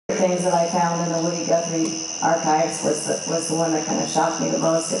things that I found in the Woody Guthrie archives was the one that kind of shocked me the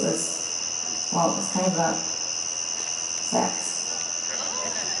most. It was, well, it was kind of about sex.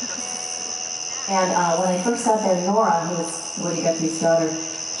 And when I first got there, Nora, who was Woody Guthrie's daughter,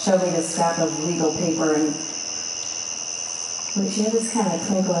 showed me this scrap of legal paper, and she had this kind of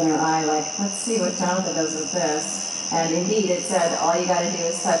twinkle in her eye, like, let's see what Jonatha does with this. And indeed, it said, all you gotta do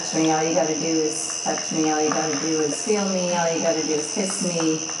is touch me, all you gotta do is touch me, all you gotta do is feel me, all you gotta do is kiss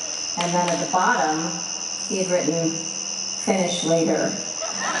me. And then at the bottom, he had written, finish later.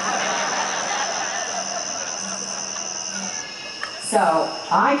 So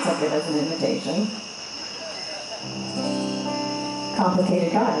I took it as an invitation.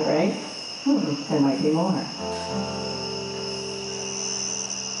 Complicated guy, right? There might be more.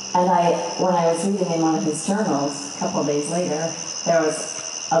 And when I was reading in one of his journals a couple of days later, there was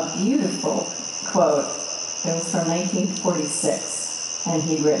a beautiful quote. It was from 1946, and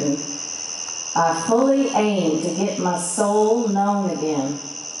he'd written, I fully aim to get my soul known again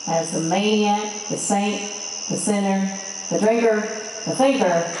as the maniac, the saint, the sinner, the drinker, the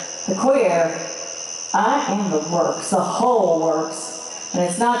thinker, the queer. I am the works, the whole works, and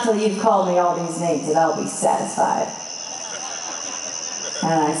it's not till you've called me all these names that I'll be satisfied.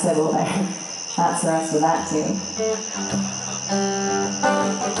 And I said, well, that's the rest of that tune.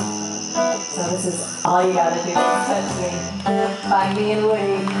 So this is All You Gotta Do Is Touch Me by me and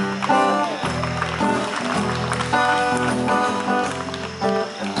Woody.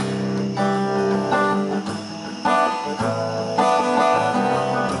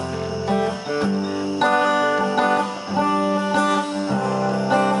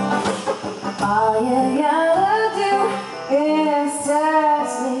 All you gotta do is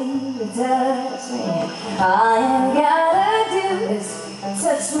touch me good. All you gotta do is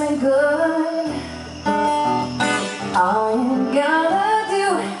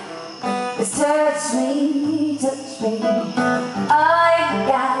touch me, touch me. All you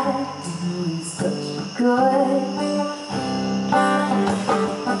gotta do is touch me good.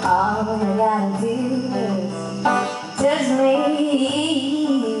 All you gotta do is touch me.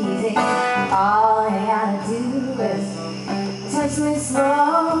 All you gotta do is touch me slow.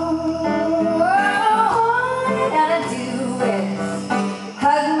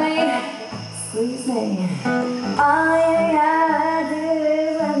 Squeeze me. All you gotta do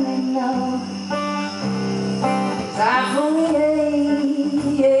is let me know. Time for me,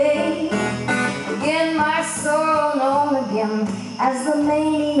 get my soul known again as the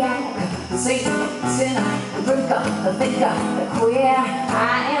maniac, the saint, the sinner, the drinker, the thinker, the queer. I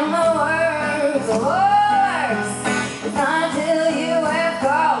am the worst. It's not until you have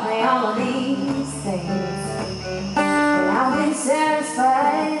called me all of these things that I'll be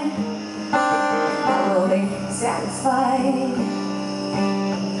satisfied. I will be satisfied.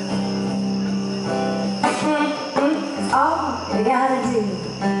 All you gotta do is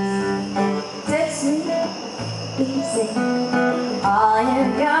touch me easy. All you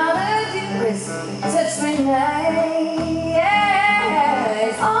gotta do is touch me nice.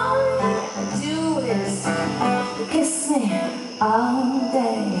 All you gotta do is kiss me all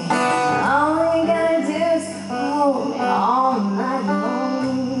day. All you gotta do is hold me all night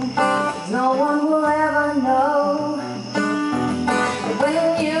long. No one will ever know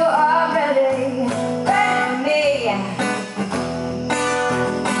when you are ready for me.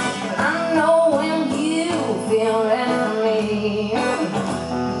 But I know when you feel ready for me.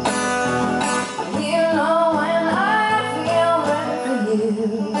 You know when I feel ready for you.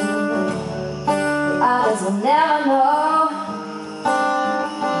 The others will never know.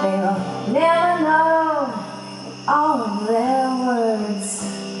 They will never know all of their words.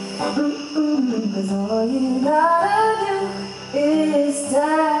 'Cause all you gotta do is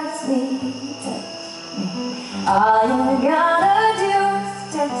touch me, touch me. All you gotta do is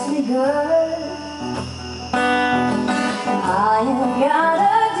touch me good. All you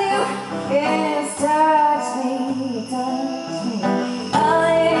gotta do is touch me, touch me. All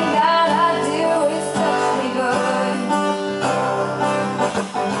you gotta do is touch me good.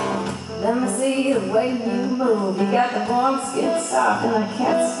 Let me see the way you move. You got the warm skin soft and I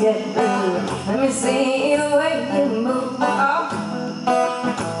can't get blue. Let me see the way you move. Oh.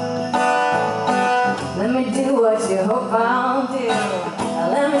 Let me do what you hope I'll do. Now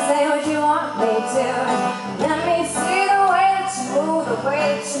let me say what you want me to. Let me see the way that you move, the way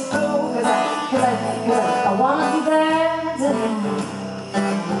that you move. Cause I wanna do that. A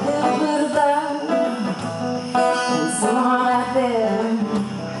little bit of that. And someone out there.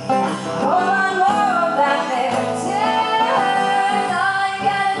 Hold on, more back there. All you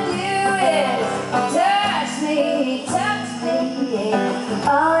gotta do is touch me, touch me.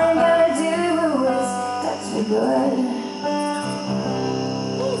 All you good.